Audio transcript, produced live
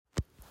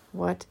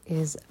What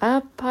is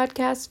up,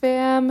 podcast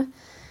fam?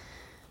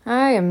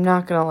 I am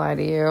not going to lie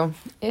to you.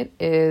 It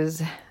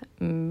is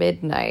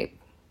midnight.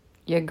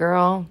 Your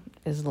girl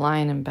is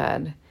lying in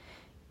bed.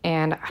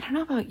 And I don't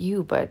know about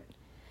you, but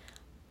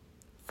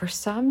for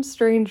some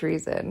strange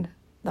reason,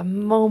 the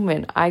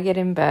moment I get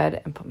in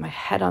bed and put my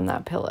head on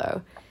that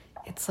pillow,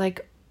 it's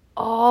like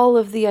all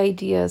of the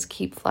ideas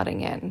keep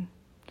flooding in.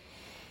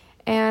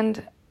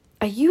 And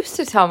I used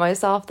to tell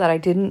myself that I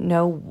didn't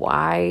know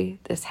why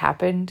this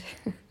happened.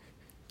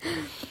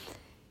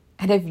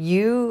 And if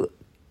you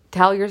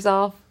tell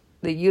yourself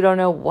that you don't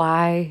know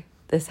why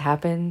this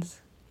happens,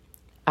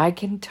 I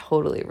can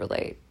totally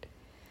relate.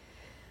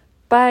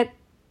 But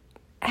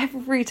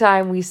every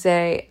time we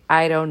say,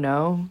 I don't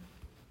know,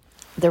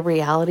 the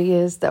reality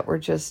is that we're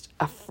just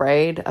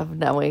afraid of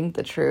knowing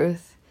the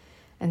truth.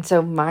 And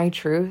so my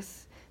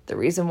truth, the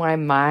reason why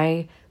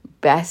my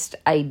best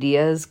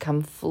ideas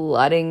come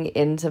flooding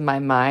into my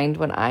mind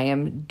when I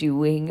am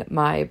doing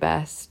my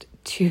best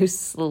to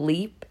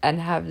sleep and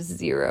have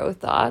zero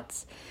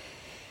thoughts,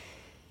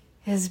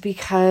 is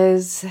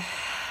because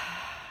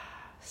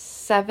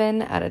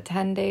 7 out of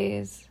 10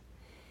 days,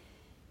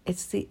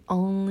 it's the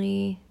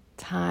only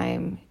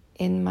time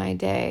in my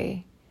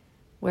day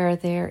where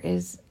there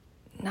is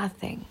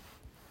nothing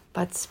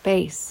but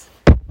space,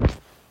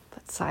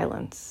 but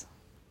silence,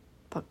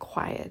 but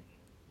quiet.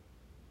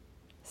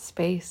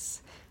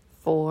 Space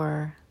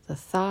for the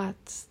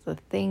thoughts, the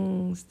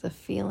things, the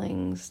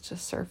feelings to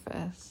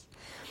surface.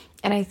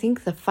 And I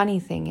think the funny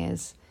thing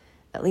is,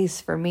 at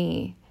least for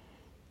me,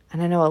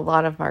 and I know a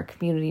lot of our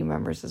community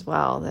members as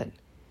well, that,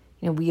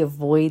 we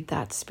avoid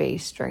that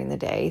space during the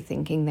day,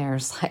 thinking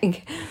there's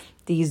like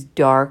these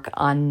dark,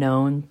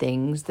 unknown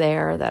things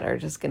there that are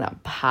just going to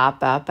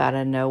pop up out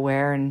of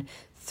nowhere and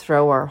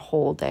throw our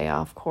whole day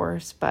off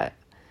course. But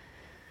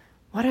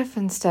what if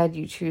instead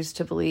you choose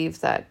to believe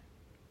that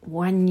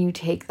when you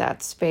take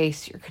that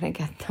space, you're going to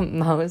get the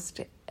most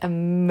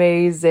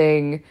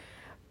amazing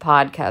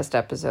podcast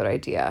episode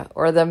idea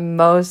or the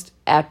most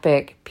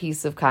epic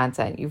piece of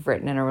content you've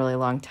written in a really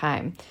long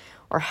time?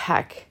 Or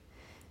heck,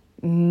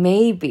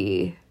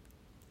 maybe,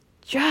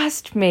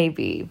 just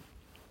maybe,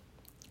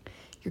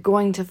 you're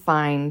going to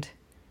find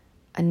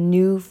a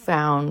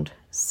newfound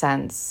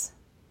sense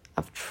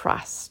of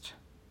trust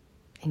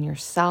in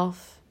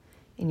yourself,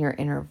 in your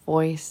inner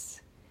voice,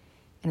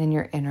 and in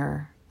your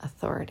inner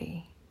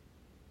authority.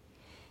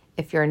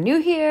 If you're new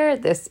here,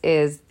 this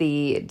is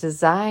the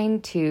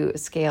Design to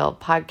Scale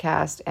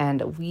podcast,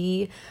 and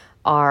we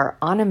are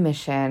on a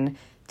mission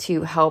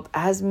to help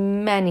as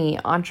many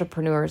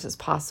entrepreneurs as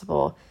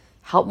possible,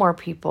 help more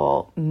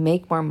people,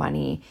 make more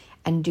money,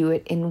 and do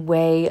it in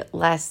way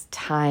less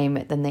time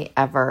than they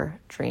ever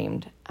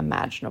dreamed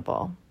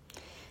imaginable.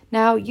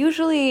 Now,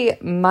 usually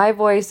my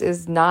voice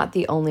is not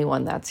the only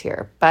one that's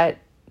here, but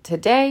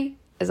today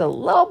is a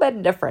little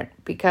bit different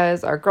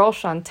because our girl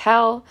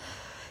Chantel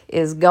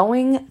is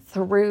going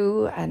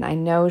through, and I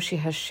know she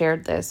has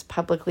shared this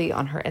publicly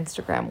on her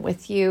Instagram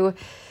with you,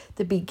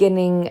 the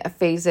beginning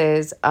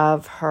phases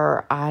of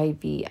her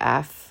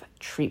IVF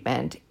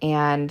treatment.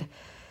 And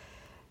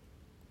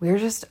we're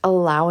just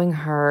allowing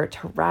her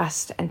to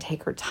rest and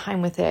take her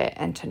time with it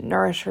and to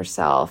nourish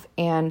herself.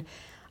 And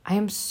I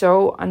am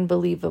so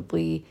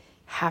unbelievably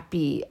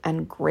happy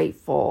and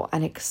grateful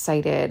and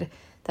excited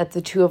that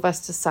the two of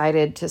us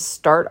decided to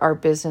start our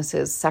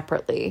businesses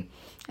separately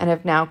and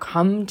have now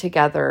come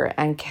together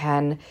and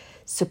can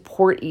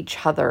support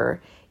each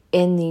other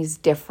in these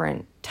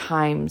different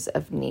times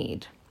of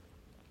need.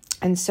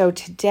 And so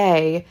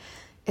today,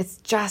 it's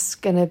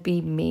just going to be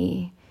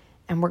me,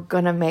 and we're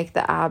going to make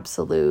the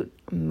absolute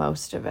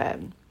most of it.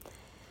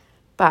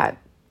 But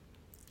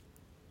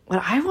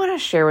what I want to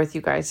share with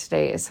you guys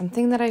today is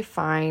something that I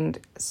find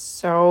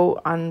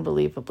so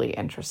unbelievably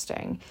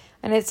interesting.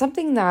 And it's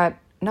something that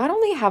not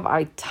only have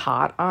I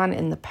taught on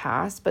in the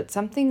past, but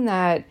something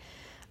that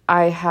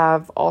I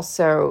have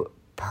also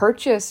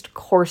purchased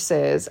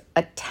courses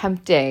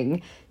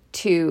attempting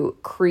to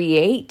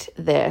create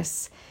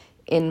this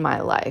in my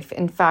life.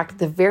 In fact,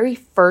 the very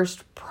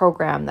first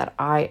program that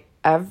I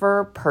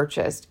ever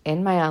purchased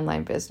in my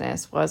online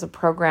business was a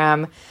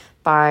program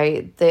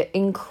by the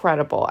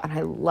incredible, and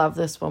I love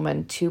this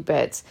woman to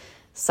bits,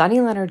 Sunny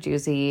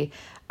Lenarduzzi.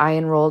 I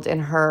enrolled in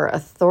her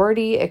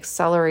Authority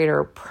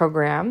Accelerator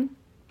program.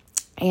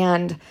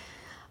 And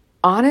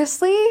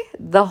honestly,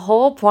 the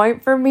whole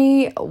point for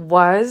me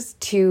was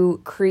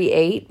to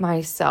create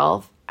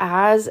myself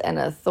as an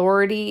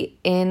authority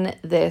in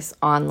this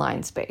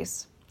online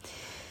space.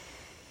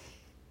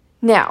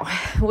 Now,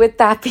 with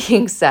that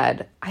being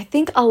said, I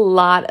think a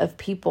lot of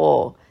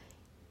people,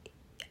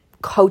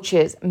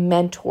 coaches,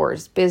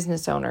 mentors,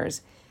 business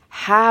owners,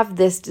 have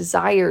this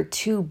desire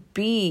to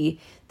be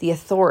the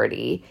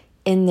authority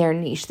in their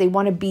niche. They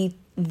want to be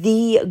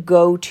the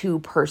go-to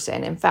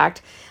person. In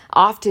fact,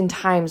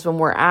 oftentimes when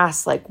we're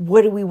asked, like,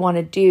 what do we want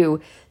to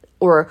do?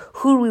 Or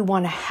who do we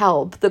want to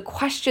help? The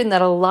question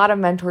that a lot of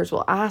mentors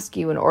will ask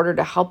you in order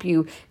to help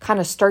you kind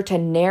of start to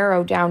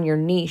narrow down your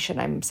niche,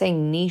 and I'm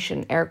saying niche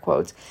in air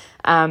quotes,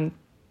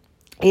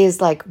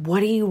 is like, what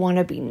do you want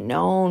to be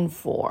known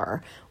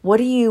for? What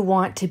do you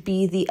want to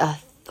be the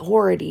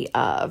authority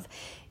of?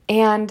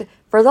 And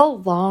for the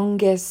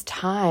longest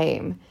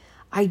time,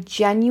 I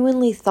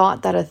genuinely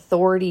thought that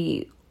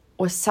authority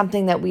was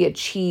something that we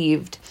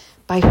achieved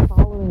by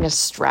following a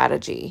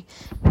strategy.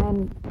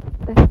 And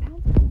that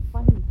sounds kind of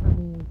funny for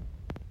me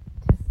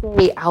to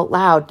say out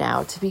loud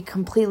now, to be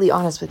completely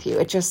honest with you.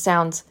 It just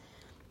sounds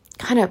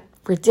kind of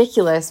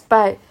ridiculous,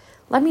 but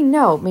let me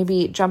know.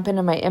 Maybe jump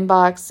into my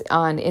inbox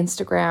on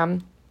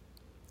Instagram,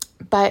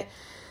 but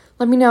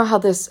let me know how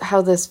this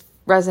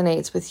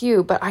resonates with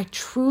you. But I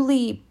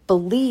truly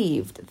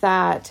believed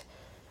that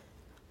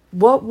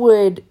what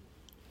would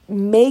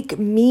make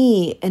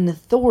me an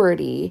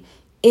authority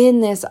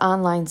in this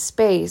online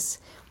space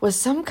was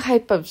some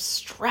type of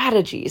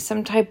strategy,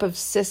 some type of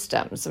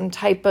system, some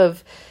type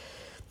of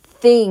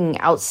thing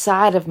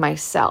outside of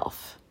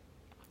myself.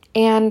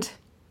 And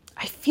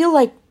I feel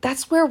like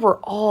that's where we're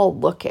all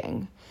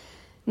looking.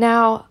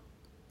 Now,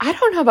 I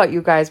don't know about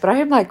you guys, but I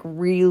am like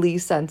really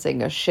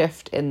sensing a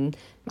shift in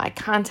my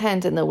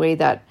content and the way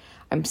that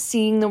I'm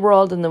seeing the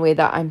world and the way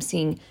that I'm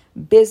seeing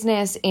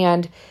business.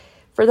 And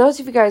for those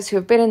of you guys who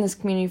have been in this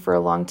community for a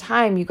long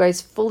time, you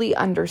guys fully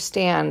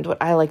understand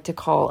what I like to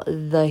call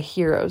the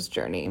hero's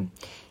journey.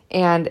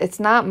 And it's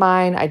not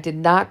mine. I did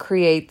not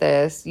create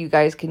this. You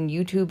guys can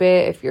YouTube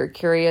it if you're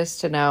curious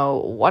to know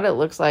what it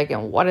looks like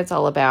and what it's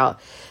all about.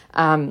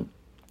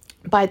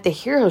 But the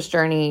hero's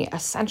journey,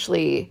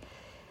 essentially,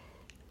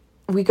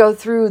 we go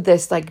through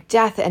this like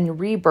death and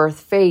rebirth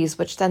phase,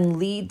 which then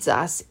leads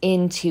us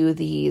into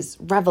these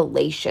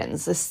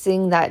revelations, this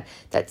thing that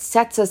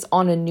sets us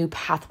on a new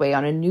pathway,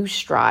 on a new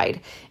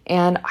stride.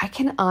 And I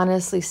can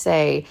honestly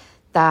say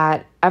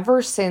that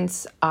ever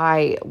since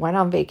I went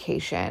on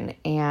vacation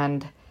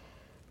and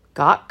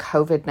got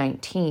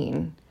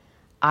COVID-19,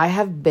 I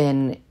have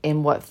been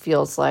in what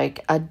feels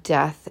like a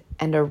death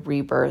and a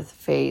rebirth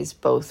phase,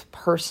 both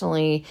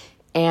personally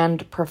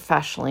and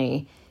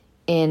professionally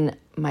in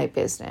my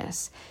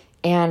business.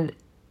 And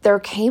there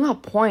came a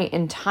point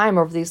in time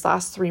over these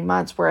last 3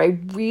 months where I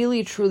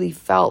really truly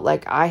felt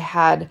like I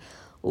had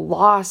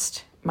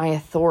lost my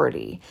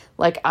authority,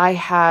 like I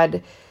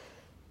had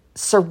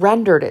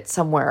surrendered it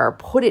somewhere or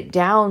put it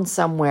down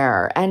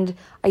somewhere. And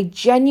I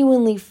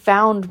genuinely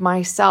found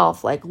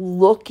myself like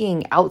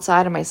looking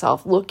outside of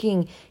myself,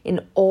 looking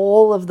in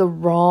all of the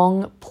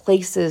wrong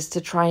places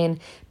to try and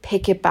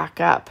pick it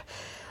back up.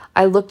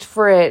 I looked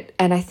for it,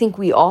 and I think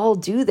we all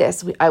do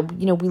this. We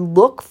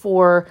look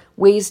for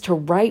ways to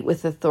write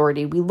with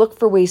authority. We look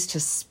for ways to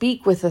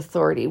speak with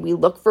authority. We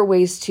look for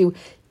ways to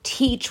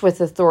teach with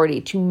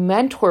authority, to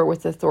mentor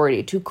with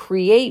authority, to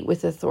create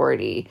with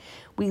authority.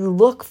 We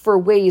look for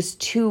ways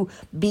to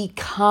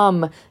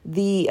become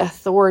the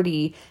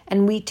authority,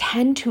 and we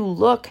tend to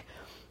look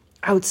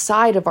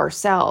outside of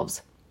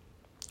ourselves.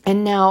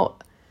 And now,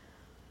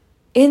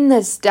 in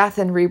this death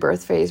and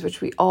rebirth phase,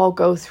 which we all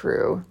go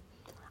through,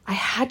 I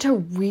had to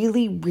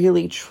really,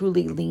 really,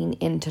 truly lean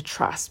into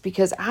trust,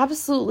 because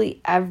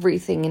absolutely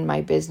everything in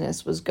my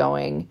business was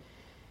going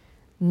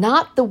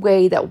not the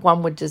way that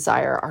one would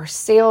desire. Our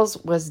sales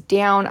was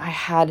down. I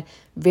had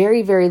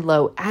very, very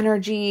low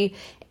energy.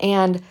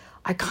 And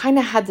I kind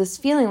of had this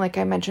feeling, like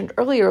I mentioned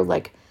earlier,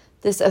 like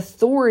this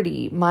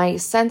authority, my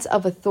sense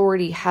of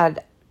authority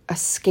had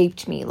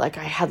escaped me. Like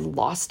I had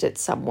lost it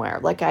somewhere.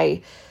 Like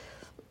I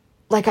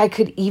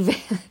could even,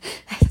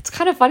 it's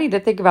kind of funny to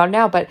think about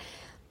now, but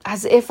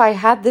as if I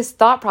had this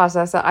thought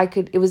process that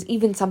it was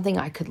even something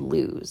I could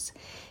lose.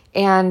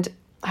 And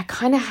I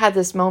kind of had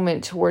this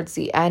moment towards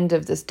the end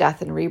of this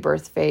death and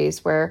rebirth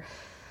phase where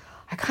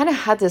I kind of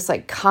had this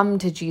like come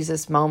to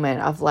Jesus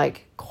moment of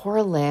like,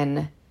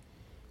 Coralyn,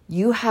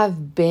 you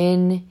have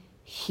been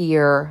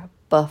here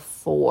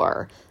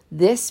before.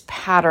 This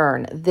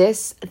pattern,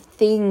 this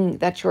thing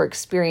that you're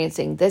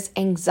experiencing, this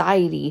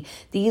anxiety,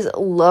 these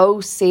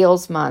low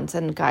sales months,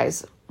 and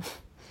guys,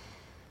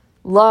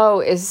 low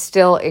is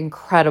still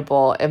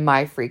incredible in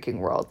my freaking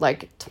world.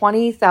 Like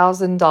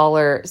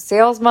 $20,000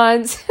 sales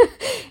months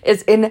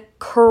is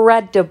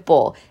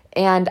incredible.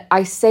 And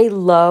I say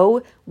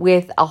low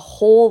with a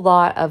whole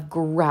lot of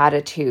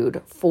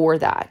gratitude for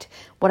that.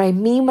 What I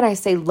mean when I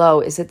say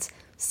low is it's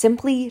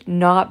simply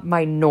not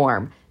my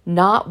norm,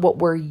 not what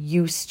we're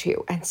used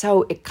to. And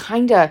so it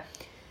kind of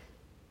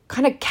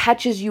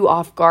catches you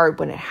off guard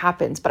when it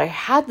happens. But I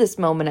had this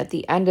moment at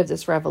the end of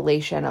this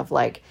revelation of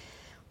like,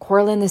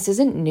 Coralyn, this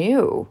isn't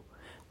new.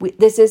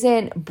 This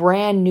isn't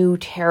brand new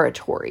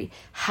territory.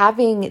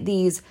 Having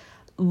these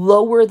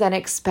lower than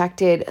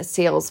expected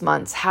sales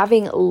months,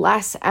 having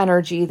less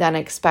energy than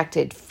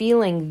expected,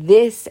 feeling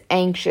this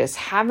anxious,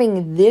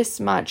 having this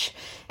much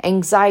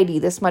anxiety,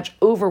 this much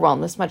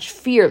overwhelm, this much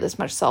fear, this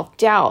much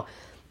self-doubt.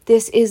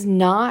 This is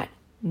not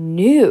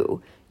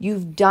new.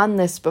 You've done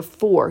this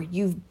before.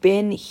 You've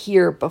been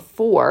here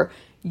before.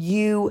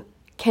 You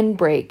can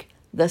break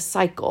the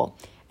cycle.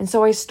 And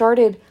so I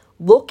started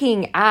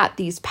looking at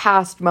these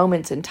past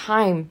moments in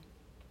time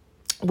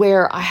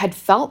where I had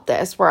felt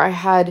this, where I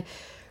had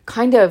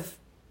kind of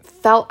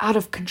felt out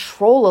of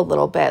control a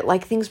little bit,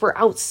 like things were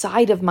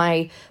outside of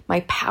my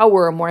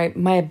power and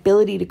my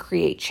ability to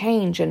create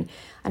change. And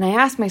I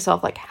asked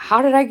myself, like,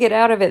 how did I get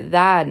out of it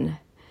then?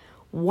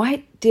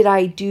 What did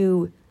I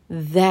do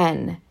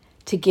then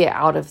to get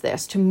out of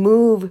this, to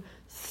move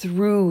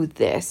through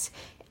this?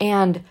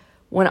 And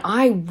when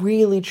I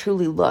really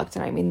truly looked,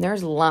 and I mean,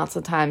 there's lots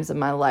of times in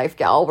my life,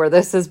 gal, where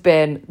this has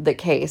been the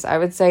case. I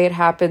would say it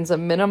happens a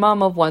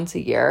minimum of once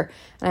a year.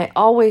 And I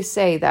always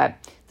say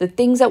that the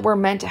things that we're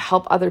meant to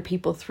help other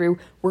people through,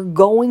 we're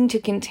going to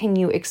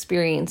continue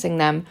experiencing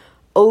them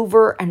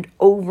over and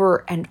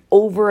over and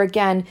over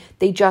again.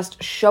 They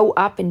just show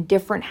up in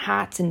different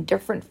hats and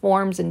different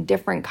forms and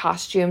different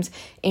costumes.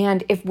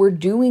 And if we're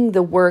doing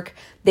the work,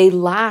 they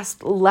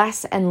last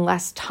less and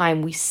less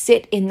time. We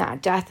sit in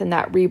that death and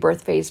that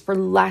rebirth phase for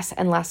less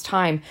and less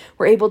time.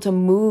 We're able to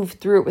move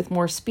through it with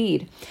more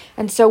speed.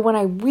 And so when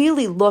I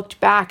really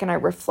looked back and I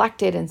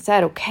reflected and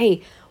said,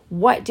 okay,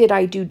 what did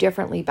I do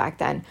differently back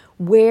then?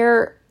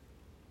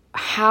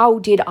 How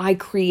did I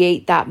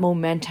create that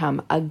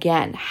momentum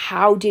again?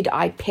 How did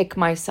I pick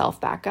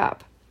myself back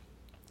up?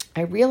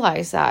 I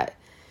realized that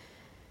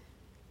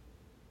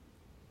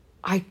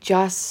I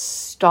just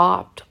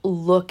stopped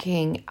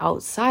looking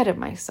outside of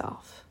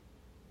myself.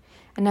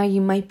 And now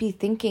you might be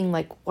thinking,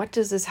 like, what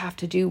does this have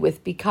to do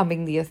with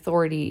becoming the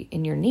authority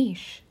in your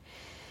niche?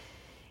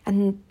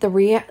 And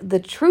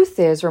the truth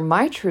is, or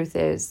my truth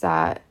is,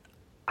 that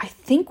I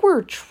think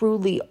we're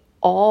truly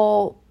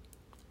all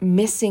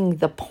missing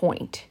the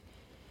point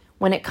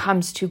when it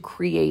comes to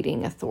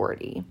creating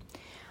authority.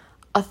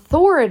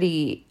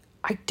 Authority,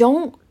 I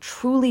don't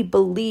truly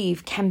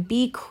believe, can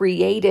be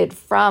created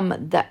from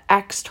the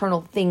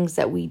external things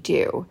that we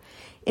do.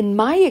 In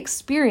my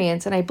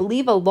experience, and I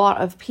believe a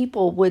lot of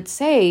people would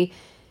say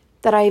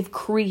that I've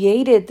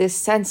created this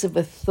sense of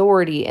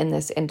authority in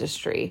this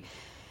industry.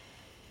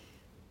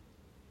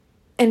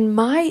 And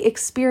my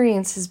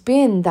experience has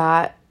been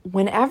that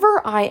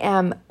whenever I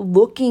am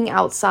looking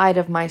outside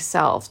of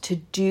myself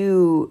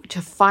to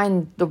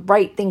find the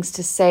right things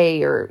to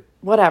say or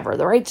whatever,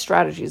 the right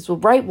strategies, the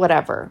right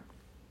whatever,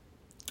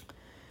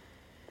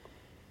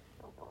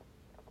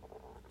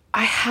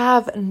 I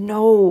have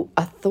no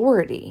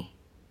authority.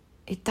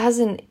 It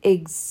doesn't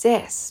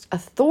exist.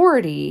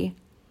 Authority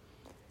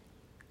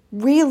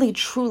really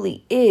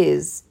truly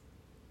is,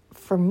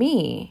 for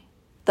me,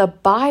 the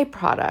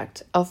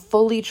byproduct of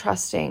fully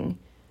trusting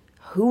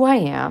who I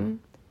am,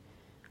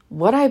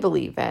 what I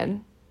believe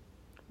in,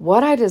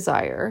 what I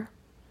desire,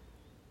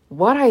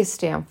 what I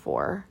stand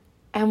for,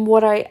 and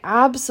what I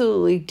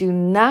absolutely do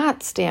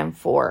not stand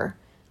for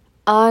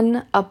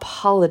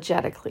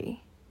unapologetically.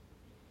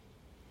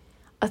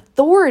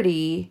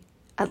 Authority,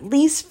 at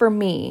least for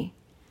me,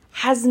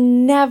 has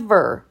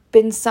never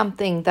been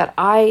something that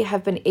I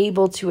have been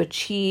able to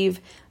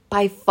achieve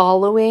by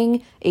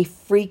following a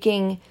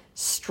freaking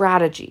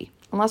strategy.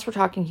 Unless we're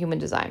talking human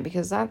design,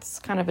 because that's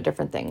kind of a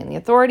different thing. And the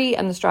authority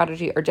and the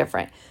strategy are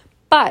different.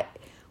 But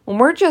when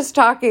we're just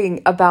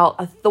talking about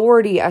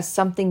authority as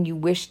something you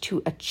wish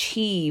to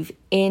achieve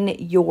in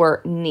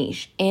your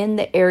niche, in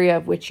the area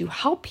of which you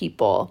help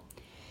people,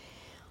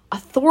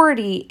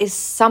 authority is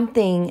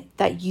something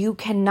that you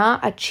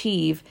cannot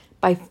achieve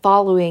by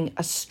following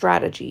a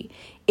strategy.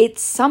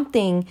 It's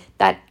something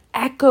that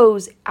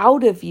echoes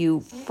out of you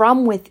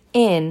from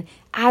within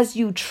as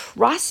you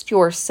trust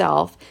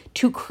yourself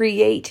to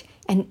create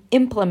and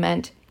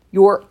implement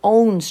your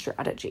own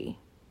strategy.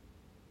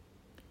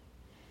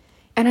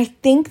 And I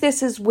think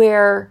this is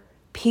where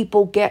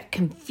people get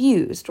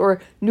confused,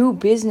 or new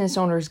business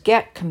owners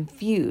get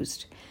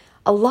confused.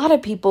 A lot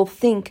of people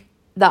think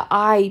that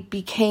I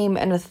became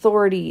an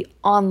authority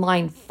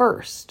online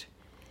first.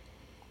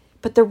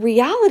 But the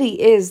reality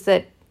is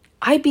that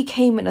I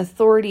became an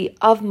authority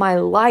of my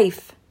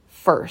life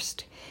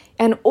first.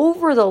 And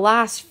over the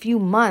last few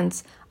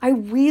months, I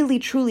really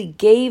truly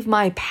gave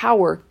my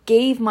power,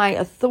 gave my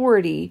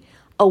authority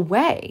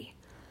away.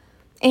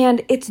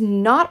 And it's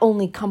not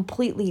only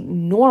completely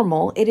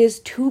normal, it is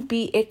to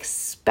be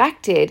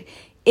expected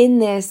in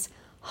this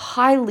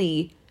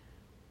highly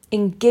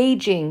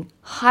engaging,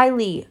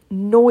 highly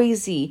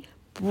noisy,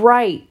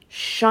 bright,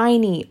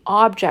 shiny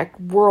object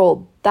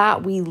world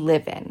that we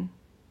live in,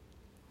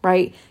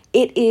 right?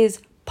 It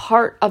is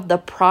part of the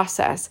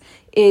process,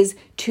 is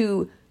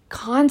to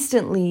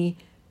constantly,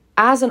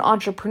 as an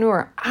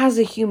entrepreneur, as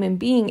a human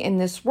being in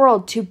this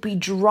world, to be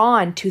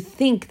drawn to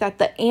think that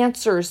the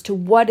answers to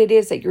what it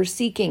is that you're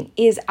seeking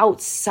is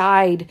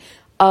outside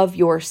of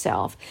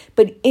yourself.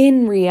 But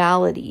in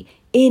reality,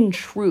 in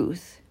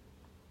truth,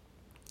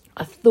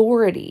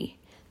 authority,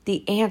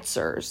 the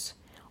answers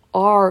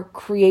are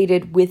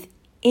created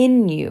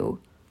within you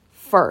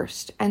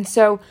first. And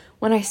so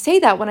when I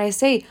say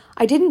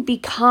I didn't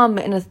become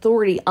an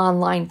authority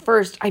online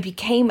first, I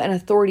became an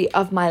authority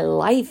of my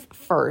life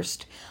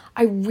first,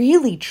 I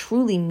really,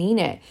 truly mean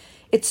it.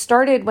 It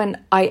started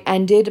when I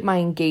ended my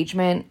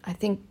engagement, I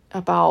think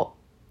about,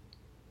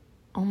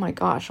 oh my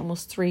gosh,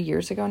 almost 3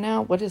 years ago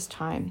now. What is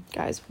time,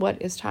 guys? What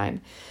is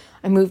time?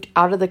 I moved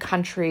out of the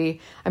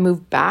country. I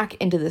moved back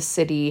into the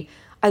city.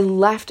 I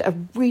left a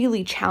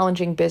really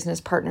challenging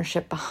business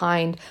partnership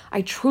behind.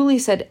 I truly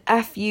said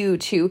F you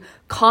to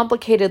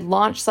complicated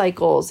launch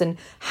cycles and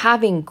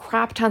having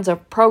crap tons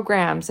of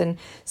programs and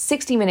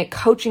 60-minute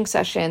coaching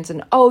sessions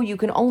and, oh, you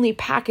can only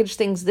package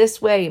things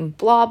this way and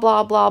blah,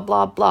 blah, blah,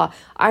 blah, blah.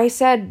 I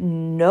said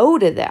no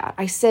to that.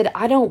 I said,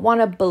 I don't want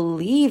to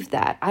believe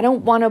that. I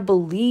don't want to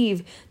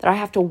believe that I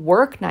have to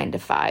work 9 to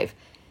 5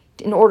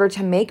 in order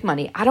to make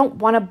money. I don't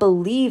want to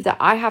believe that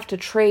I have to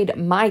trade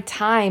my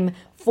time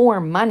for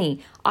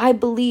money. I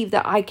believe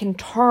that I can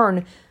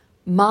turn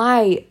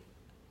my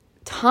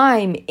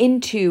time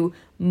into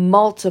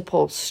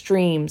multiple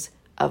streams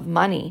of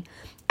money.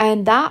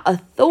 And that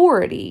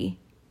authority,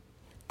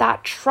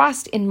 that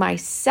trust in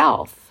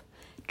myself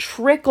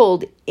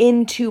trickled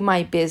into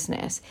my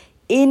business,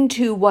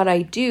 into what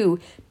I do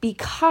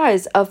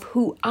because of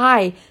who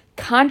I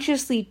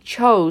consciously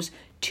chose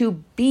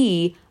to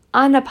be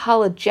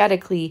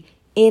unapologetically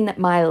in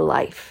my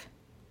life.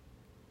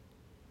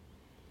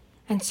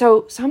 And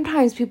so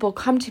sometimes people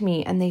come to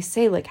me and they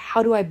say, like,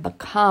 how do I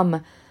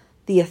become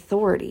the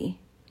authority?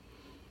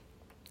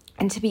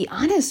 And to be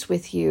honest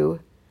with you,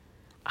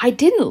 I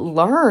didn't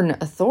learn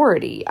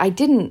authority. I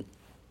didn't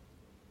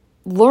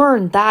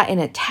learn that in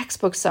a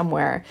textbook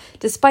somewhere,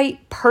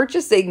 despite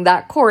purchasing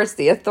that course,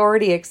 the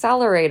Authority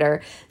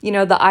Accelerator. You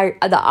know, the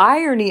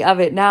irony of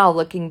it now,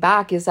 looking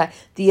back, is that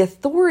the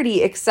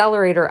Authority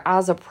Accelerator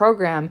as a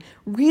program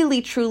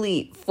really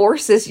truly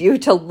forces you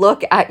to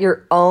look at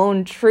your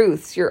own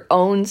truths, your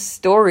own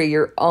story,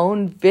 your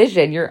own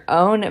vision, your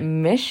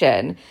own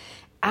mission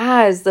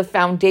as the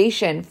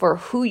foundation for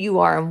who you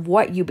are and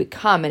what you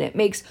become. And it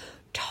makes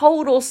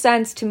total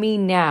sense to me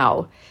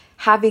now,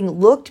 having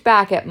looked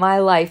back at my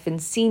life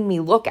and seen me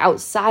look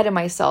outside of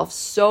myself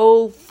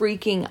so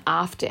freaking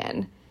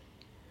often,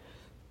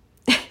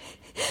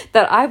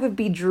 that I would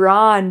be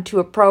drawn to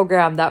a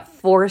program that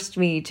forced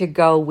me to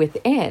go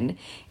within.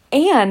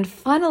 And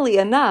funnily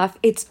enough,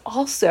 it's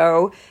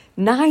also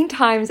 9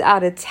 times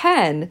out of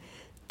 10,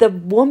 the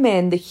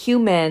woman, the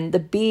human, the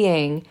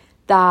being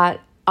that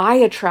I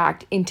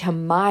attract into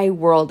my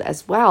world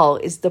as well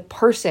is the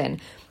person,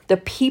 the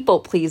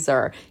people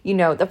pleaser, you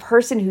know, the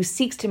person who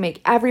seeks to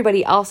make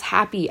everybody else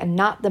happy and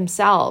not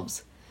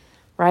themselves,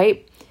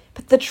 right?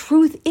 But the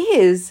truth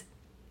is,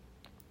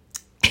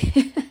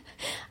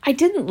 I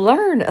didn't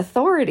learn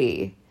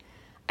authority.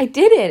 I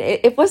didn't.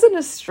 It wasn't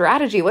a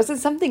strategy. It wasn't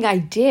something I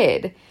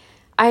did.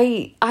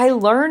 I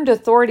learned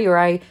authority, or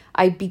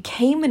I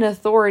became an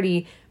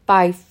authority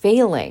by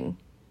failing,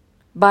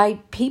 by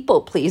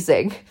people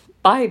pleasing,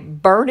 by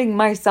burning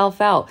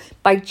myself out,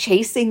 by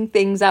chasing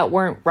things that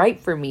weren't right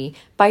for me,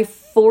 by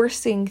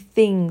forcing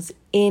things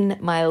in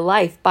my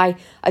life, by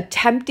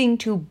attempting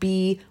to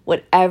be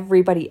what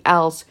everybody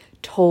else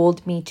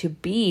told me to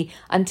be,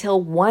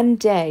 until one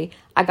day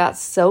I got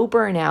so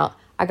burnt out,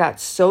 I got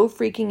so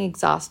freaking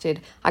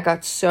exhausted, I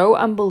got so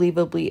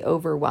unbelievably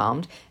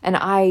overwhelmed, and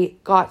I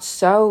got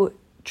so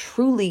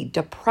truly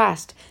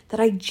depressed that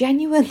I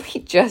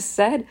genuinely just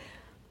said,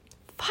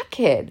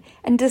 fuck it,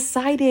 and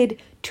decided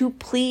to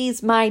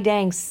please my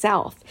dang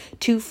self,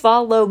 to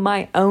follow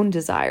my own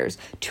desires,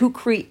 to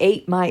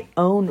create my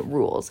own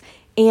rules.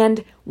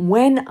 And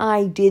when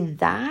I did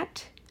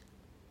that,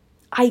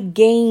 I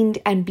gained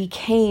and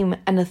became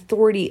an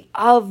authority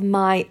of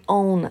my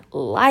own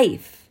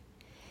life.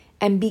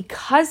 And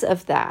because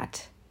of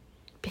that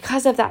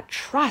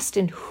trust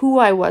in who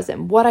I was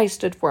and what I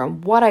stood for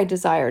and what I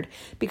desired,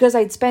 because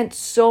I'd spent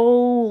so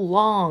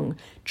long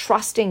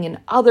trusting in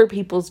other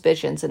people's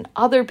visions and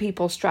other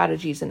people's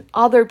strategies and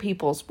other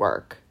people's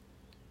work,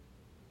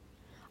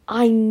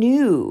 I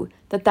knew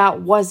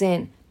that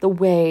wasn't the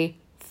way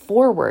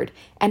forward.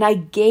 And I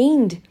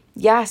gained,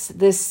 yes,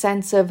 this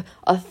sense of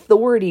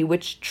authority,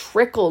 which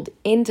trickled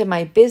into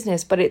my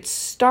business, but it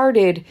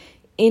started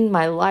in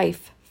my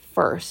life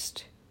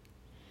first.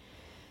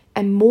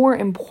 And more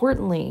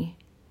importantly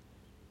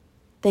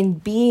than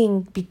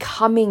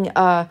becoming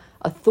a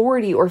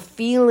authority or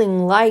feeling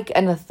like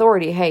an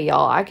authority. Hey,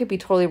 y'all, I could be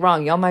totally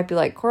wrong. Y'all might be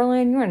like,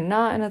 Coraline, you are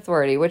not an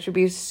authority, which would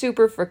be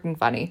super freaking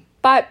funny.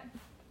 But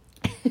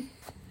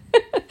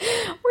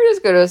we're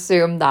just going to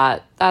assume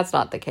that that's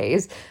not the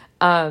case.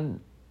 But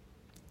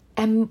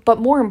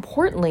more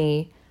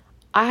importantly,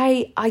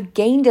 I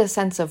gained a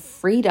sense of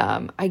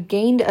freedom. I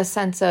gained a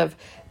sense of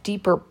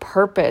deeper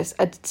purpose,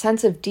 a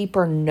sense of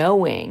deeper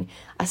knowing,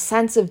 a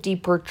sense of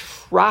deeper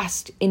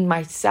trust in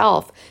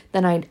myself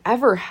than I'd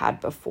ever had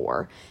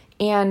before.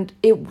 And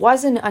it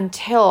wasn't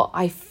until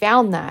I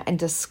found that and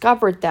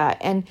discovered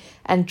that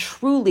and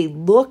truly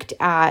looked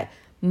at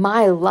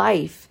my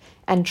life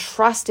and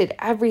trusted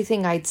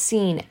everything I'd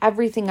seen,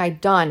 everything I'd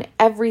done,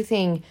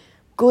 everything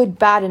good,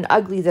 bad, and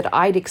ugly that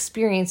I'd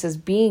experienced as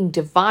being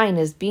divine,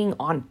 as being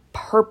on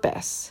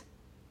purpose,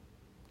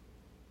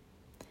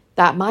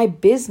 that my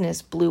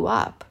business blew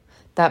up,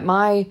 that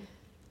my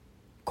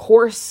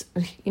course,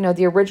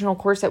 the original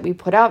course that we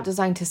put out,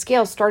 Designed to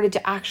Scale, started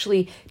to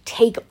actually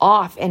take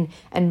off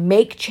and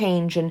make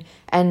change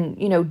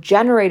and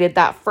generated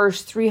that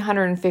first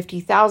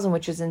 350,000,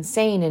 which is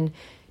insane, and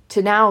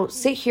to now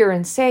sit here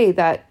and say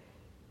that,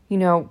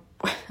 done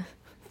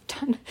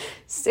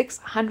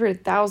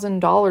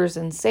 $600,000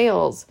 in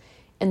sales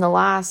in the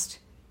last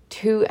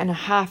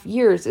 2.5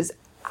 years is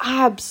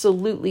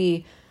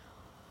absolutely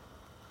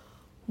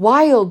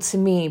wild to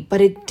me. But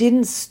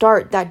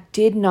that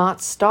did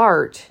not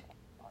start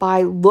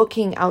by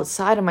looking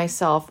outside of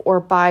myself or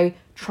by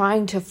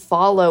trying to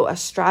follow a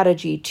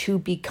strategy to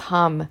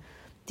become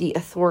the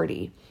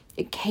authority.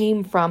 It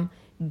came from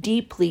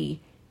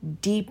deeply,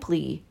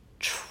 deeply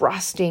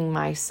trusting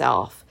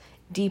myself,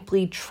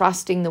 deeply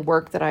trusting the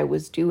work that I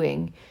was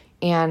doing.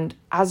 And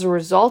as a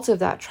result of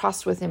that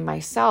trust within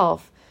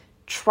myself,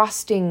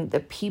 trusting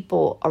the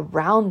people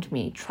around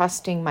me,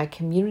 trusting my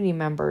community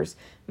members,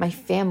 my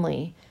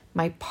family,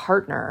 my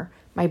partner,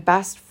 my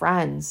best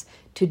friends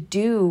to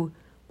do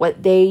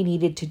what they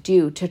needed to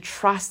do, to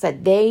trust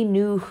that they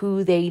knew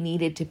who they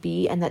needed to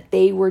be and that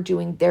they were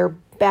doing their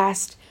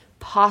best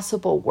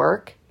possible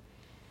work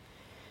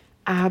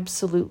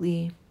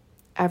absolutely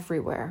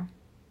everywhere.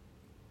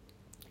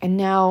 And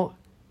now,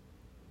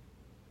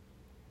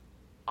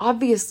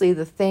 obviously,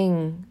 the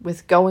thing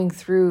with going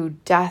through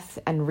death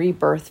and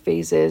rebirth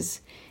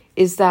phases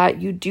is that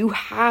you do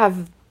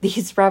have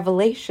these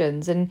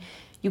revelations, and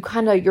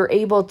you're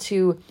able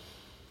to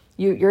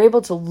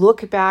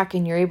look back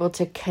and you're able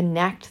to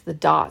connect the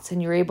dots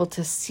and you're able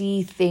to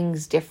see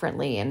things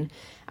differently. And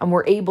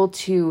we're able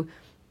to,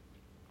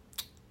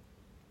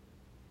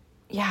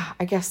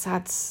 I guess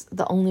that's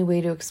the only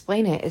way to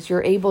explain it, is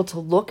you're able to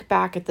look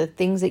back at the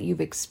things that you've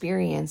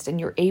experienced and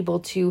you're able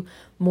to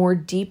more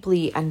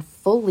deeply and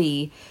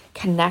fully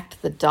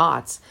connect the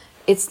dots.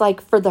 It's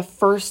like for the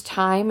first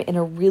time in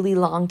a really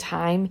long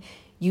time,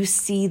 you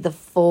see the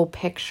full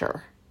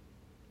picture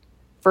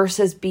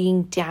versus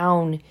being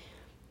down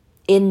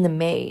in the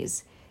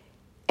maze.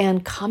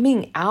 And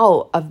coming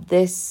out of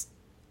this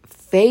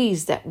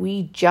phase that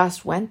we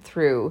just went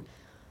through,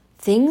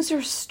 things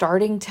are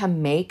starting to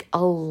make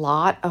a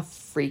lot of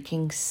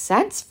freaking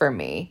sense for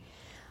me.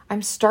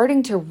 I'm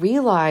starting to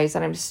realize,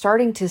 and I'm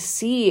starting to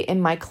see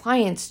in my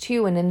clients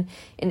too, and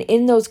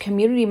in those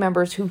community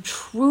members who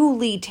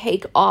truly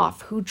take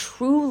off, who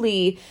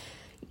truly,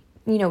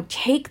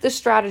 take the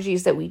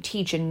strategies that we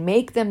teach and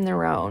make them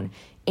their own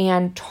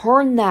and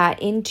turn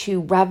that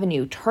into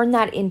revenue, turn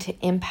that into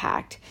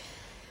impact.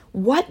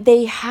 What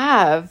they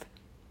have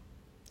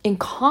in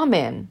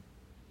common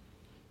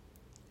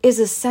is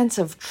a sense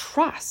of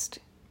trust,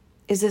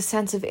 is a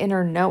sense of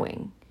inner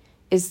knowing,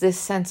 is this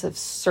sense of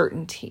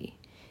certainty,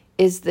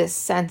 is this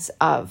sense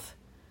of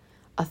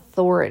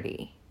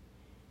authority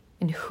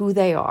in who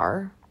they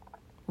are,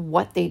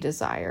 what they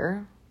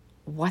desire,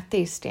 what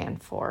they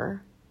stand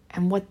for,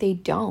 and what they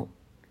don't.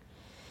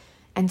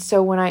 And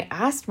so when I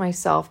asked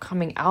myself,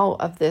 coming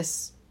out of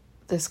this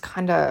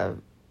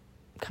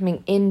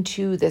coming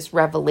into this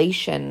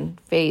revelation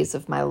phase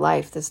of my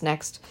life, this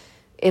next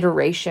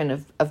iteration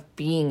of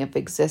being, of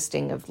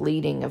existing, of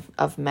leading,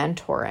 of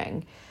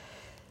mentoring,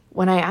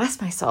 when I asked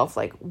myself,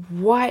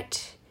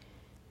 what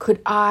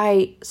could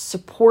I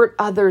support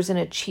others in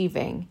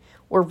achieving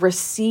or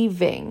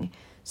receiving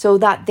so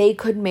that they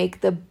could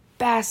make the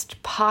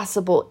best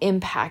possible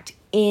impact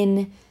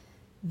in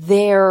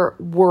their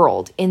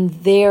world,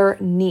 in their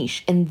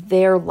niche, in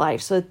their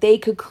life, so that they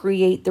could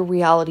create the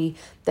reality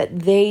that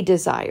they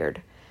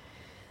desired.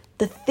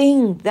 The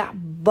thing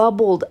that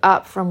bubbled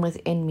up from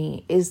within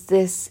me is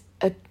this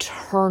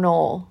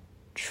eternal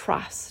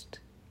trust,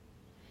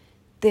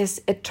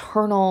 this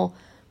eternal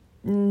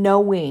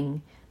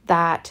knowing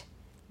that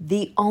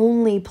the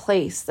only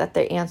place that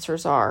the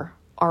answers are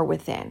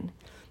within.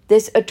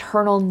 This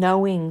eternal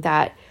knowing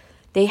that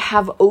they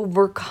have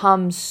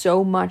overcome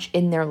so much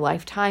in their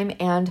lifetime,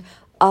 and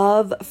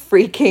of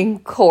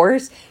freaking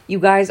course, you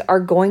guys are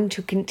going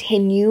to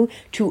continue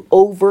to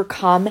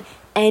overcome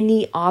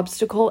any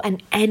obstacle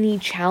and any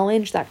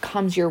challenge that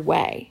comes your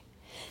way.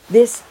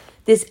 This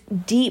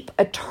deep,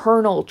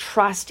 eternal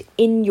trust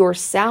in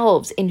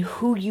yourselves, in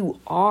who you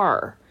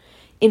are,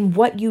 in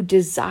what you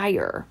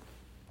desire.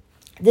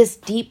 This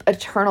deep,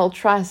 eternal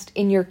trust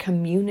in your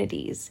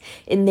communities,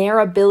 in their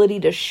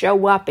ability to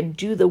show up and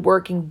do the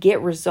work and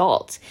get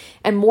results.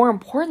 And more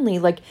importantly,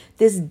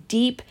 this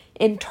deep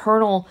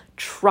internal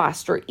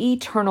trust or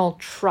eternal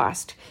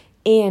trust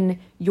in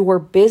your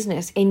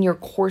business, in your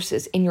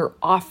courses, in your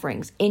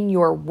offerings, in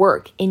your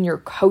work, in your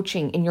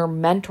coaching, in your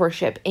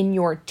mentorship, in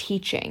your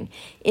teaching,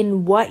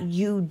 in what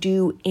you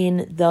do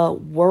in the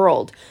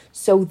world,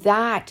 so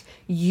that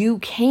you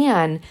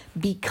can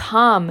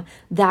become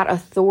that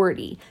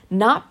authority,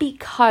 not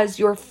because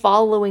you're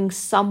following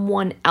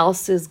someone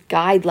else's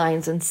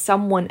guidelines and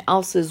someone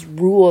else's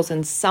rules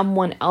and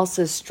someone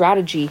else's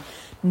strategy.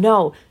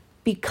 No,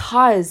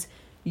 because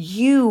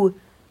you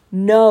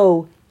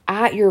know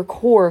at your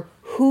core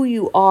who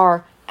you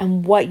are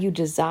and what you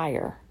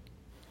desire.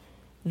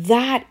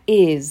 That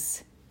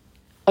is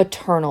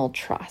eternal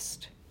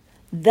trust.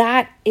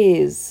 That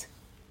is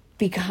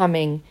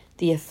becoming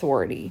the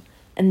authority.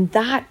 And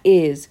that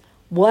is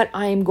what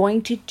I am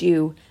going to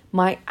do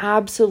my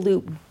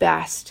absolute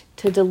best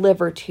to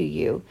deliver to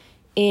you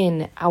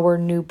in our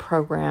new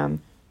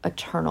program,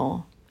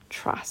 Eternal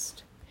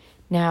Trust.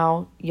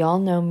 Now, y'all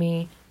know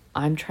me,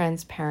 I'm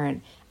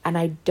transparent, and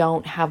I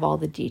don't have all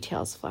the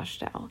details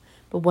fleshed out.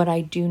 But what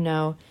I do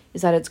know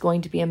is that it's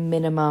going to be a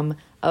minimum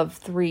of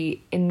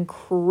 3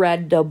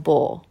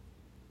 incredible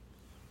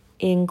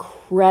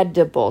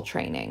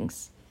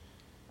trainings.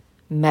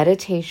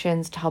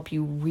 Meditations to help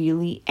you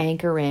really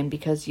anchor in,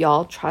 because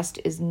y'all, trust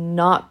is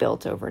not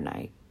built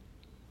overnight.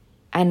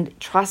 And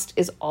trust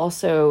is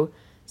also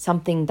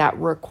something that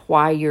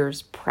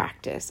requires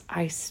practice.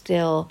 I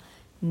still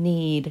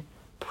need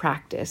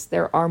practice.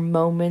 There are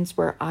moments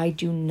where I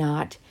do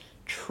not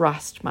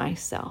trust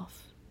myself.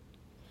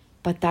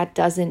 But that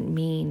doesn't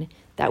mean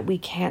that we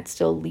can't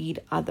still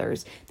lead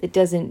others. That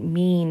doesn't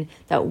mean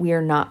that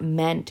we're not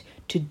meant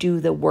to do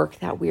the work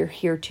that we're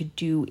here to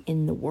do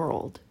in the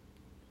world.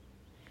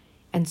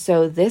 And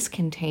so this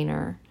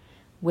container,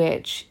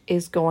 which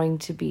is going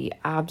to be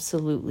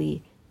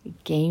absolutely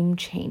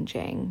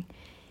game-changing,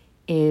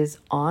 is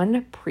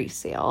on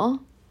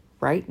pre-sale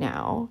right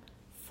now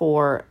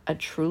for a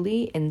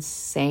truly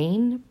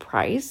insane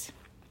price.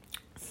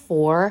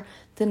 For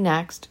the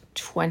next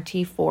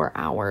 24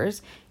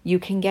 hours, you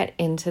can get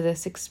into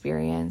this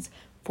experience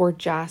for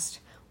just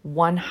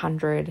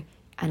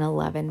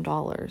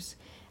 $111.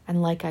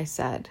 And like I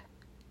said,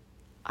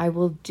 I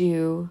will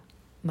do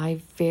my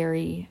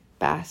very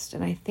best.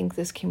 And I think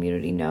this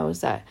community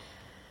knows that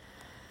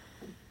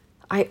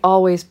I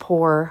always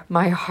pour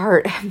my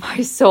heart and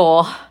my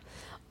soul,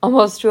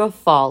 almost to a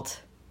fault,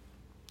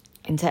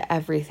 into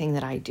everything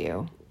that I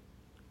do.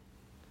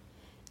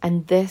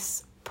 And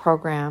this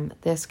program,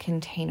 this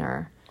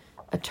container,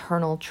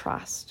 Eternal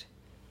Trust,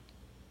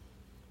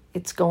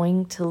 it's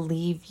going to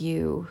leave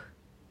you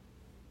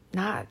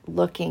not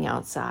looking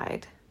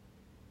outside,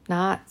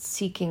 not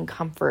seeking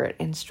comfort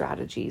in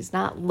strategies,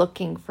 not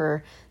looking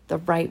for the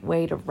right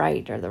way to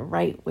write or the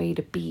right way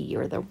to be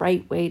or the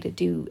right way to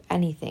do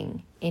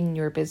anything in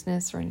your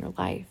business or in your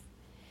life.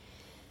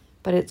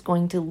 But it's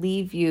going to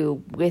leave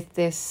you with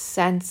this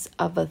sense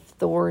of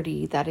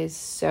authority that is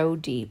so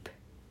deep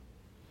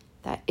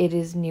that it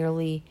is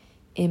nearly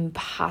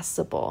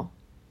impossible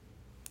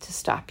to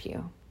stop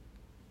you,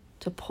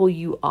 to pull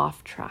you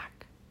off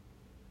track.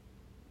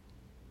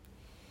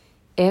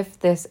 If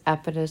this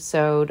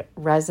episode,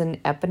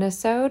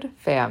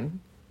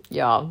 fam,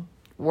 y'all,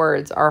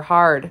 words are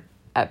hard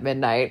at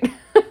midnight.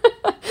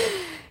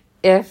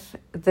 If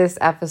this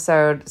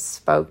episode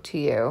spoke to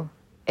you,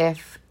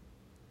 if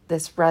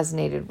this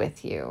resonated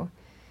with you,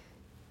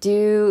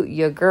 do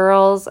your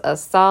girls a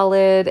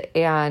solid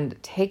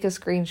and take a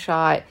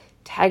screenshot,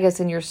 tag us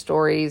in your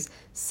stories,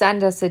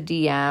 send us a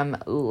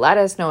DM, let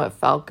us know it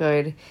felt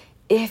good.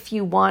 If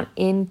you want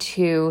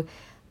into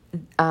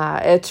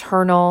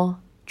Eternal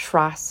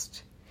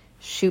Trust,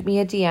 shoot me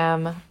a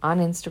DM on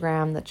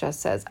Instagram that just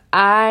says,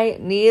 I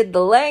need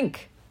the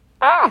link.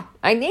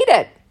 I need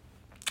it.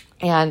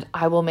 And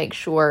I will make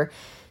sure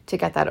to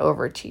get that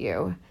over to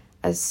you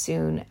as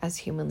soon as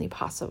humanly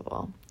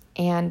possible.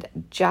 And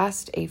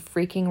just a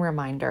freaking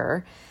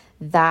reminder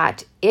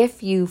that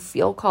if you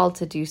feel called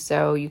to do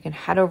so, you can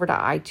head over to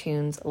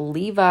iTunes,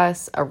 leave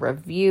us a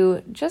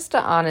review, just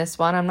an honest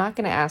one. I'm not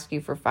going to ask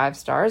you for 5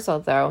 stars,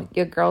 although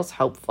your girl's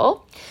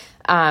hopeful.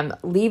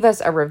 Leave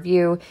us a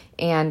review,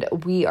 and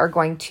we are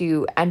going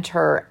to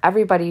enter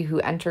everybody who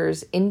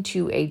enters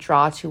into a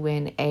draw to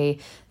win a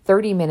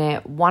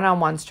 30-minute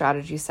one-on-one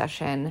strategy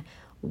session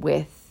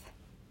with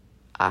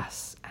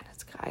us. And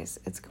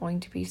it's going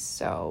to be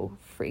so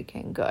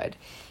freaking good.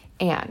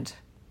 And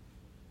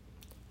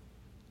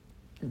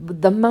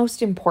the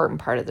most important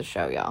part of the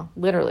show, y'all,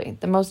 literally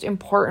the most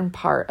important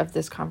part of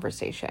this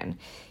conversation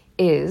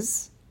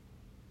is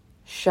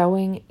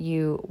showing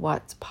you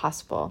what's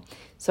possible.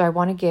 So I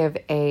want to give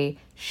a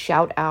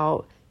shout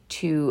out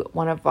to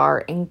one of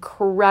our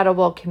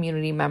incredible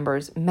community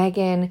members,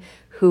 Megan,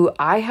 who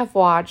I have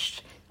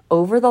watched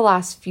over the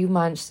last few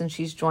months since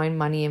she's joined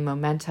Money and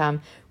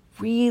Momentum,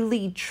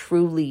 really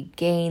truly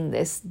gain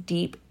this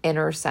deep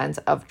inner sense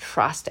of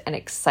trust and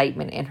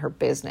excitement in her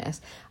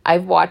business.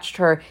 I've watched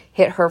her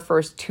hit her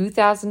first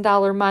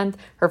 $2,000 month,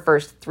 her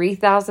first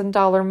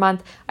 $3,000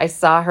 month. I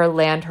saw her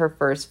land her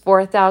first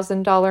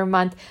 $4,000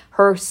 month.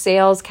 Her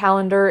sales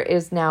calendar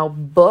is now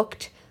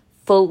booked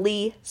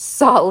fully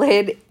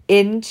solid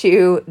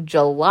into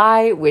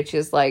July, which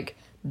is like,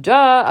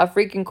 duh, a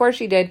freaking course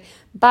she did.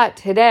 But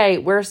today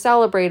we're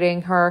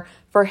celebrating her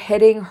for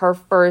hitting her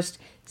first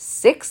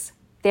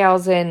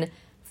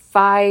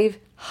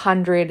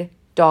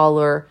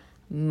 $6,500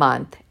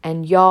 month.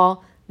 And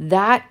y'all,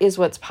 that is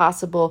what's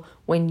possible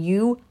when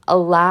you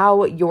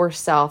allow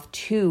yourself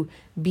to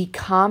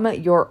become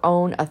your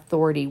own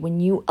authority, when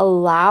you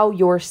allow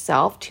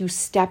yourself to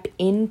step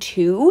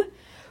into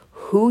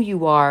who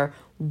you are,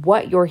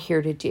 what you're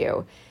here to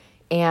do.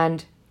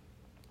 And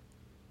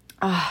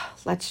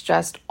let's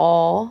just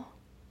all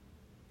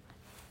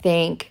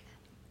thank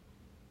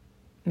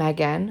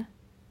Megan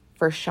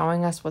for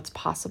showing us what's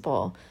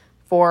possible,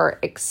 for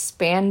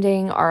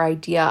expanding our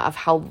idea of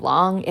how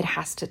long it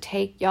has to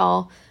take,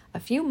 y'all. A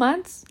few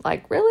months?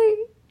 Like,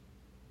 really?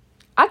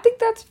 I think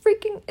that's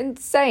freaking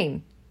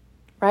insane,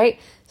 right?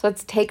 So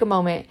let's take a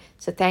moment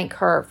to thank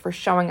her for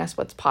showing us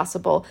what's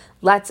possible.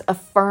 Let's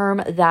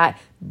affirm that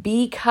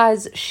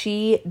because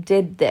she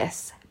did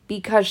this,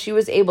 because she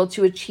was able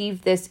to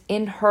achieve this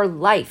in her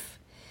life,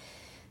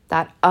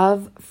 that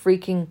of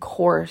freaking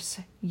course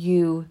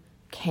you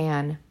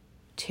can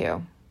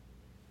too.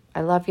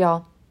 I love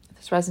y'all. If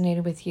this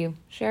resonated with you,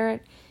 share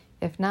it.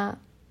 If not,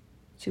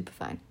 super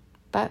fine.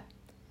 But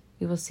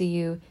we will see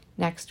you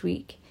next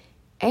week.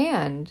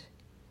 And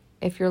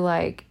if you're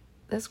like,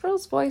 this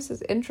girl's voice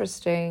is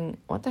interesting,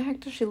 what the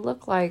heck does she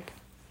look like?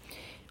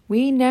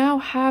 We now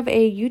have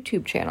a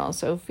YouTube channel,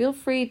 so feel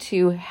free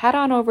to head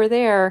on over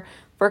there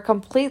for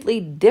completely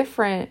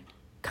different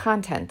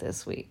content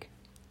this week.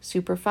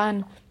 Super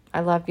fun.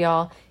 I love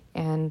y'all,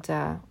 and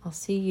I'll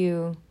see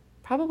you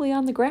probably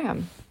on the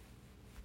gram.